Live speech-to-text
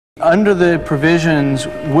Under the provisions,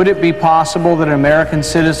 would it be possible that an American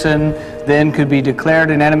citizen then could be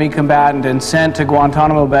declared an enemy combatant and sent to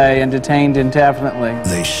Guantanamo Bay and detained indefinitely?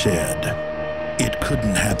 They said it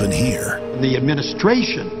couldn't happen here. The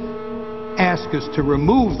administration asked us to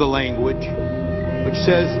remove the language which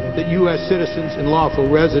says that U.S. citizens and lawful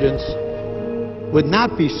residents would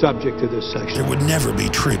not be subject to this section. There would never be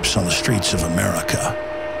troops on the streets of America.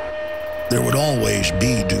 There would always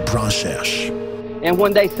be due process. And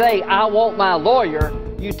when they say, I want my lawyer,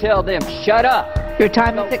 you tell them, shut up. Your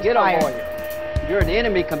time is expired. Get a lawyer. You're an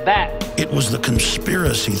enemy combatant. It was the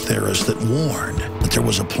conspiracy theorists that warned that there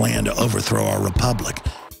was a plan to overthrow our republic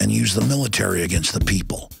and use the military against the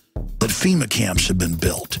people, that FEMA camps had been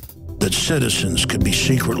built, that citizens could be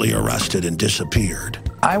secretly arrested and disappeared.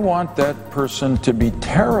 I want that person to be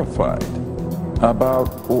terrified about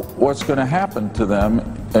what's going to happen to them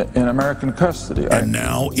in American custody. And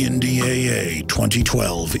now NDAA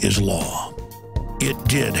 2012 is law. It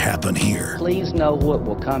did happen here. Please know what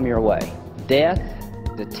will come your way. Death,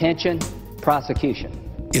 detention, prosecution.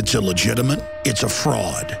 It's illegitimate, it's a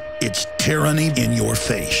fraud, it's tyranny in your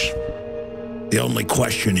face. The only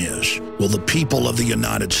question is, will the people of the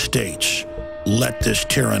United States let this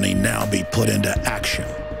tyranny now be put into action?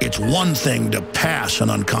 It's one thing to pass an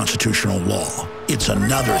unconstitutional law. It's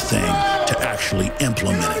another thing to actually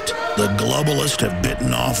implement it. The globalists have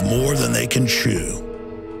bitten off more than they can chew.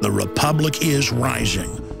 The Republic is rising,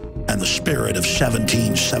 and the spirit of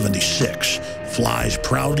 1776 flies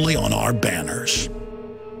proudly on our banners.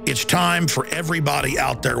 It's time for everybody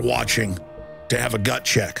out there watching to have a gut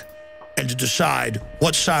check and to decide,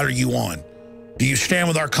 what side are you on? Do you stand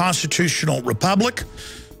with our constitutional republic,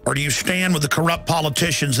 or do you stand with the corrupt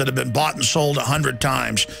politicians that have been bought and sold 100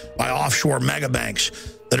 times by offshore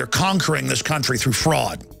megabanks that are conquering this country through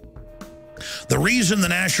fraud? The reason the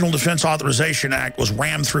National Defense Authorization Act was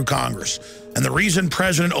rammed through Congress, and the reason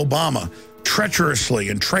President Obama treacherously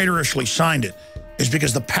and traitorously signed it, is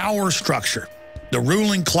because the power structure, the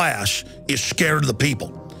ruling class, is scared of the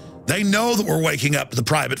people. They know that we're waking up to the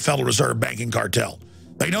private Federal Reserve banking cartel.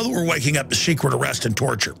 They know that we're waking up to secret arrest and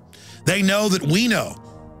torture. They know that we know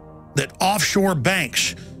that offshore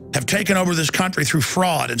banks have taken over this country through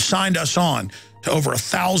fraud and signed us on to over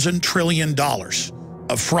 $1,000 trillion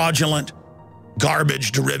of fraudulent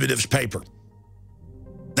garbage derivatives paper.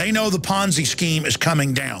 They know the Ponzi scheme is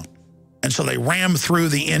coming down, and so they rammed through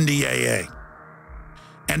the NDAA.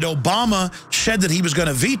 And Obama said that he was going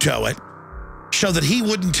to veto it so that he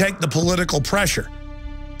wouldn't take the political pressure.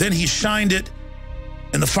 Then he signed it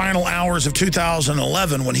in the final hours of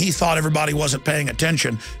 2011 when he thought everybody wasn't paying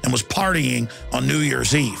attention and was partying on New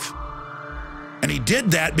Year's Eve. And he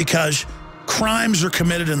did that because crimes are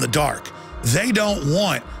committed in the dark. They don't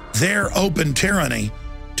want their open tyranny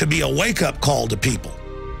to be a wake-up call to people.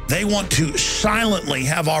 They want to silently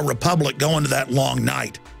have our republic go into that long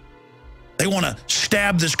night. They want to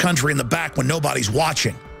stab this country in the back when nobody's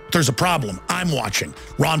watching. There's a problem. I'm watching.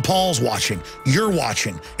 Ron Paul's watching. You're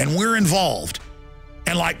watching. And we're involved.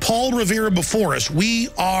 And like Paul Revere before us, we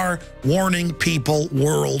are warning people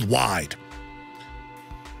worldwide.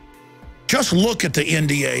 Just look at the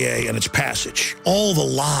NDAA and its passage. All the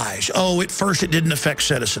lies. Oh, at first it didn't affect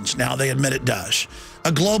citizens. Now they admit it does.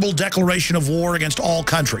 A global declaration of war against all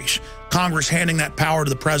countries. Congress handing that power to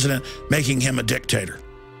the president, making him a dictator.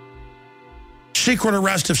 Secret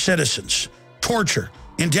arrest of citizens. Torture.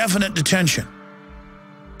 Indefinite detention.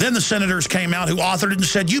 Then the senators came out who authored it and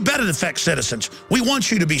said, you bet it affects citizens. We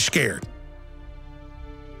want you to be scared.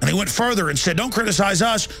 And they went further and said, don't criticize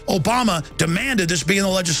us. Obama demanded this be in the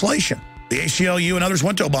legislation. The ACLU and others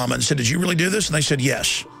went to Obama and said, did you really do this? And they said,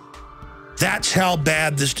 yes. That's how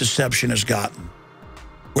bad this deception has gotten,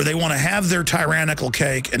 where they want to have their tyrannical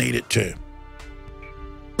cake and eat it too.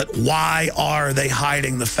 But why are they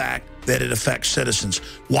hiding the fact that it affects citizens?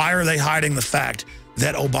 Why are they hiding the fact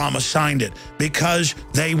that Obama signed it? Because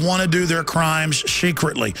they want to do their crimes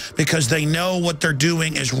secretly, because they know what they're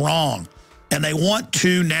doing is wrong. And they want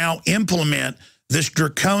to now implement this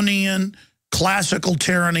draconian, classical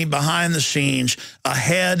tyranny behind the scenes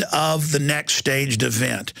ahead of the next staged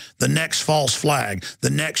event, the next false flag, the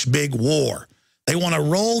next big war. They want to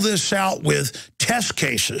roll this out with test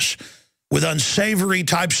cases with unsavory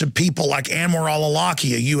types of people like Anwar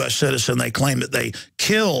al-Awlaki, a U.S. citizen they claim that they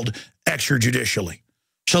killed extrajudicially,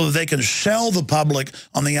 so that they can sell the public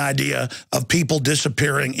on the idea of people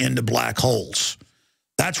disappearing into black holes.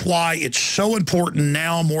 That's why it's so important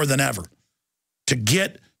now more than ever to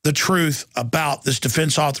get the truth about this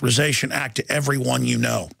Defense Authorization Act to everyone you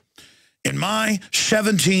know. In my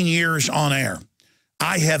 17 years on air,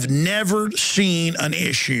 I have never seen an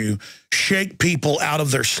issue shake people out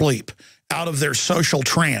of their sleep, out of their social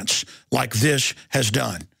trance like this has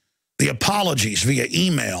done. The apologies via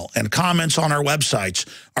email and comments on our websites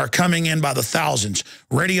are coming in by the thousands.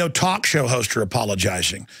 Radio talk show hosts are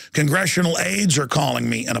apologizing. Congressional aides are calling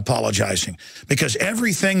me and apologizing because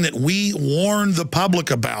everything that we warned the public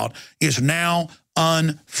about is now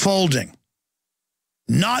unfolding.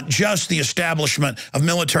 Not just the establishment of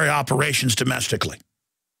military operations domestically.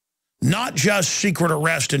 Not just secret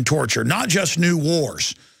arrest and torture. Not just new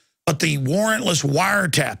wars. But the warrantless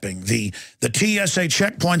wiretapping, the TSA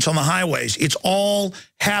checkpoints on the highways, it's all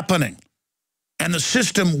happening. And the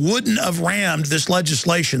system wouldn't have rammed this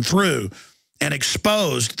legislation through and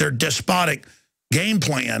exposed their despotic game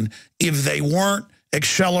plan if they weren't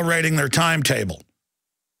accelerating their timetable.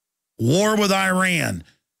 War with Iran,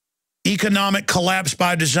 economic collapse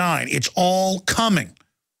by design, it's all coming.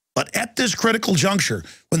 But at this critical juncture,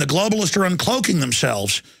 when the globalists are uncloaking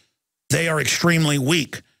themselves, they are extremely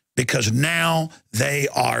weak. Because now they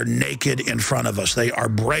are naked in front of us. They are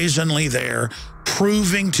brazenly there,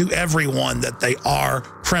 proving to everyone that they are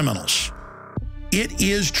criminals. It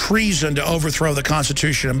is treason to overthrow the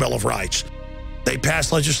Constitution and Bill of Rights. They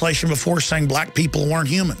passed legislation before saying black people weren't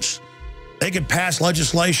humans. They could pass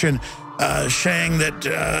legislation saying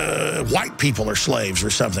that white people are slaves or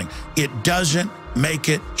something. It doesn't make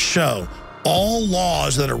it so. All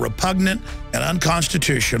laws that are repugnant and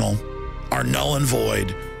unconstitutional are null and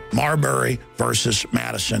void. Marbury versus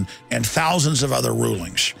Madison, and thousands of other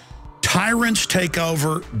rulings. Tyrants take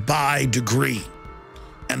over by degree.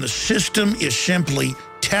 And the system is simply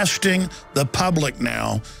testing the public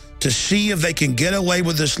now to see if they can get away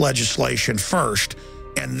with this legislation first,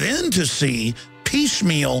 and then to see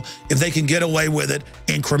piecemeal if they can get away with it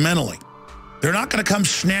incrementally. They're not going to come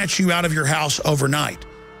snatch you out of your house overnight.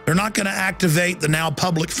 They're not going to activate the now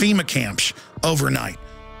public FEMA camps overnight.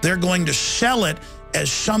 They're going to sell it as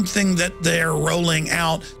something that they're rolling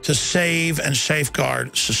out to save and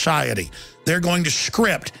safeguard society. They're going to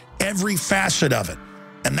script every facet of it.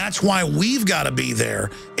 And that's why we've got to be there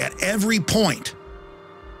at every point,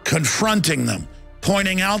 confronting them,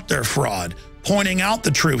 pointing out their fraud, pointing out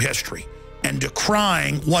the true history, and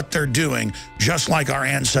decrying what they're doing, just like our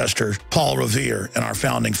ancestors, Paul Revere and our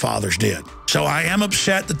founding fathers did. So I am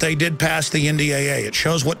upset that they did pass the NDAA. It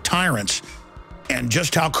shows what tyrants and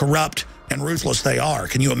just how corrupt and ruthless they are.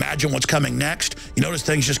 Can you imagine what's coming next? You notice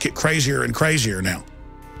things just get crazier and crazier now.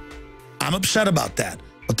 I'm upset about that,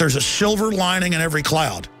 but there's a silver lining in every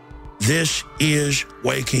cloud. This is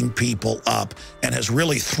waking people up and has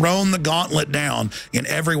really thrown the gauntlet down in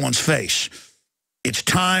everyone's face. It's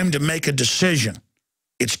time to make a decision.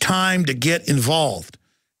 It's time to get involved.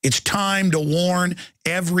 It's time to warn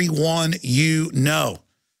everyone you know.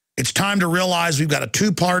 It's time to realize we've got a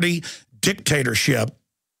two-party dictatorship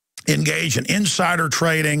engaged in insider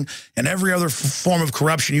trading and every other form of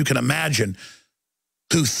corruption you can imagine,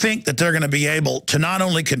 who think that they're going to be able to not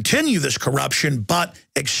only continue this corruption, but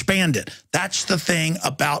expand it. That's the thing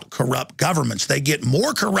about corrupt governments. They get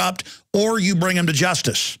more corrupt or you bring them to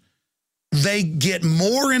justice. They get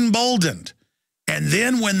more emboldened. And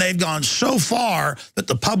then when they've gone so far that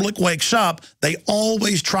the public wakes up, they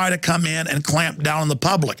always try to come in and clamp down on the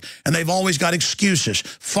public. And they've always got excuses.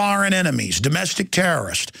 Foreign enemies, domestic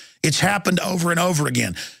terrorists. It's happened over and over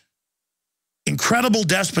again. Incredible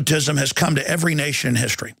despotism has come to every nation in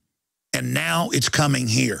history. And now it's coming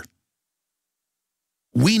here.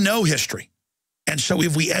 We know history. And so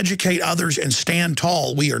if we educate others and stand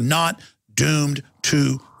tall, we are not doomed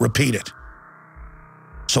to repeat it.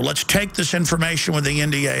 So let's take this information with the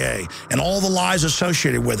NDAA and all the lies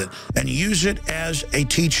associated with it and use it as a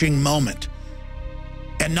teaching moment.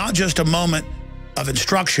 And not just a moment of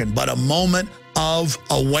instruction, but a moment of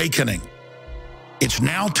awakening. It's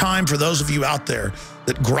now time for those of you out there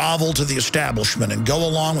that grovel to the establishment and go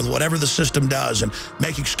along with whatever the system does and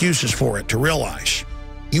make excuses for it to realize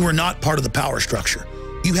you are not part of the power structure.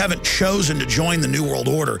 You haven't chosen to join the New World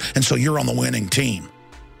Order, and so you're on the winning team.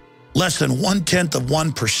 Less than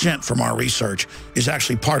 0.1% from our research is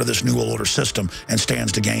actually part of this New World Order system and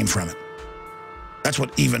stands to gain from it. That's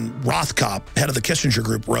what even Rothkopf, head of the Kissinger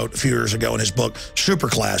Group, wrote a few years ago in his book,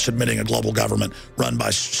 Superclass, admitting a global government run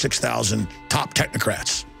by 6,000 top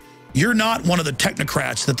technocrats. You're not one of the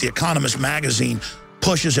technocrats that The Economist magazine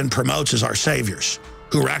pushes and promotes as our saviors,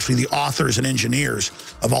 who are actually the authors and engineers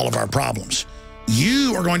of all of our problems.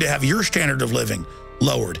 You are going to have your standard of living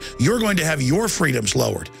lowered. You're going to have your freedoms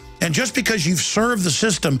lowered. And just because you've served the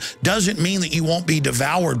system doesn't mean that you won't be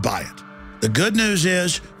devoured by it. The good news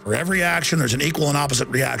is, for every action, there's an equal and opposite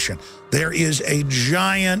reaction. There is a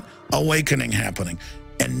giant awakening happening.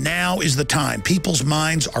 And now is the time. People's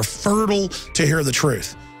minds are fertile to hear the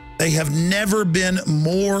truth. They have never been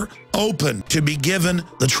more open to be given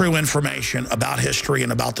the true information about history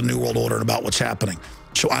and about the New World Order and about what's happening.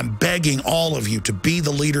 So I'm begging all of you to be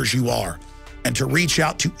the leaders you are and to reach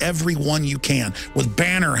out to everyone you can with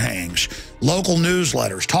banner hangs, local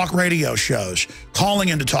newsletters, talk radio shows, calling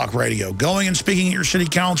into talk radio, going and speaking at your city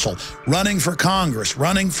council, running for Congress,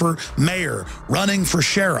 running for mayor, running for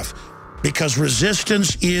sheriff. Because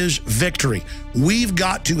resistance is victory. We've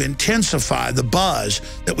got to intensify the buzz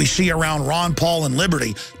that we see around Ron Paul and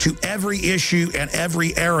liberty to every issue and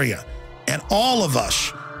every area. And all of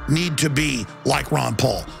us need to be like Ron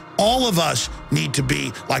Paul. All of us need to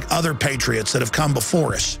be like other patriots that have come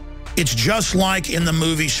before us. It's just like in the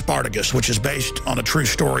movie Spartacus, which is based on a true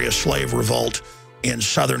story of slave revolt in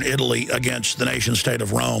southern Italy against the nation state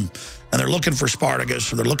of Rome. And they're looking for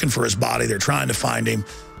Spartacus, or they're looking for his body. They're trying to find him.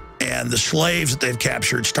 And the slaves that they've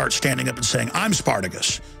captured start standing up and saying, I'm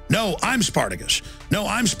Spartacus. No, I'm Spartacus. No,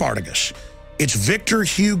 I'm Spartacus. It's Victor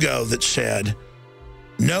Hugo that said,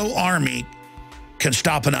 no army can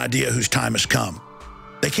stop an idea whose time has come.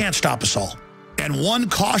 They can't stop us all. And one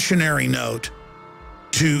cautionary note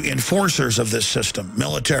to enforcers of this system,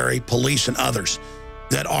 military, police, and others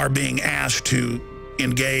that are being asked to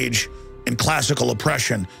engage in classical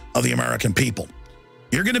oppression of the American people.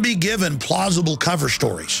 You're going to be given plausible cover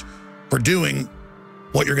stories for doing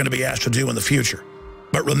what you're going to be asked to do in the future.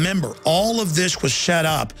 But remember, all of this was set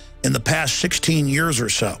up in the past 16 years or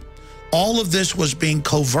so. All of this was being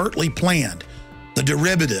covertly planned. The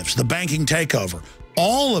derivatives, the banking takeover,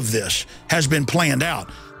 all of this has been planned out.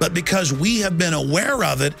 But because we have been aware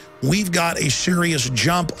of it, we've got a serious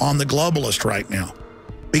jump on the globalist right now.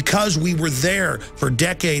 Because we were there for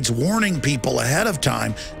decades warning people ahead of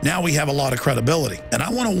time, now we have a lot of credibility. And I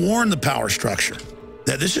want to warn the power structure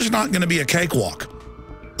that this is not going to be a cakewalk.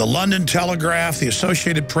 The London Telegraph, the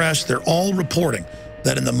Associated Press, they're all reporting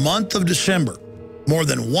that in the month of December, more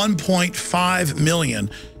than 1.5 million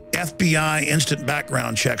FBI instant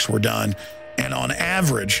background checks were done. And on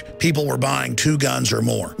average, people were buying 2 guns or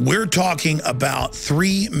more. We're talking about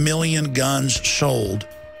 3 million guns sold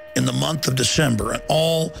in the month of December, an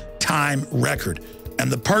all-time record.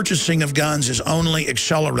 And the purchasing of guns is only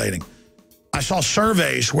accelerating. I saw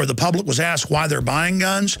surveys where the public was asked why they're buying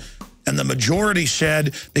guns, and the majority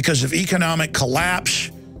said because of economic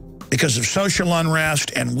collapse, because of social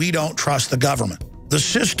unrest, and we don't trust the government. The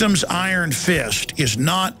system's iron fist is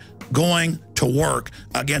not going to work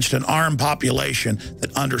against an armed population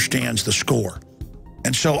that understands the score.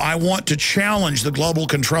 And so I want to challenge the global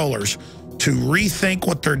controllers to rethink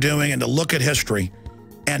what they're doing and to look at history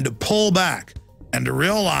and to pull back and to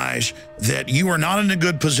realize that you are not in a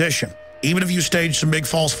good position. Even if you stage some big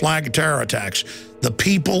false flag terror attacks, the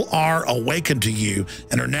people are awakened to you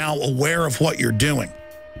and are now aware of what you're doing.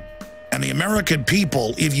 And the American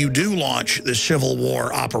people, if you do launch this civil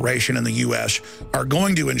war operation in the U.S., are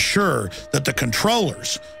going to ensure that the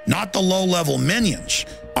controllers, not the low-level minions,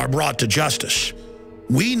 are brought to justice.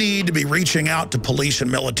 We need to be reaching out to police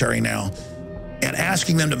and military now and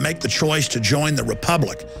asking them to make the choice to join the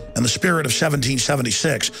Republic and the spirit of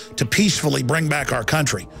 1776 to peacefully bring back our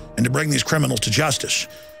country and to bring these criminals to justice.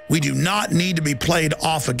 We do not need to be played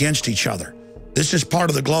off against each other. This is part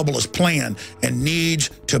of the globalist plan and needs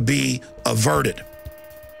to be averted.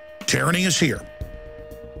 Tyranny is here.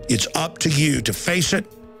 It's up to you to face it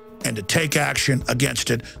and to take action against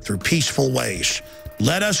it through peaceful ways.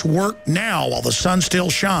 Let us work now while the sun still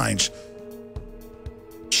shines,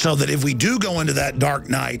 so that if we do go into that dark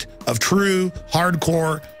night of true,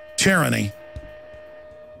 hardcore tyranny,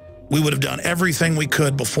 we would have done everything we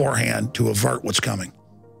could beforehand to avert what's coming.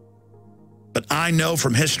 But I know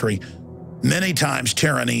from history, many times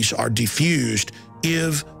tyrannies are diffused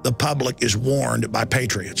if the public is warned by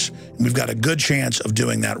patriots. And we've got a good chance of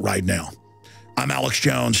doing that right now. I'm Alex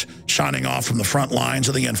Jones, signing off from the front lines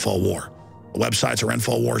of the InfoWar. The websites are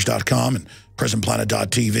infowars.com and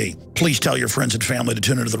prisonplanet.tv. Please tell your friends and family to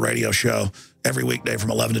tune into the radio show every weekday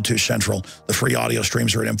from 11 to 2 Central. The free audio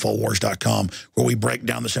streams are at infowars.com, where we break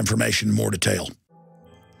down this information in more detail.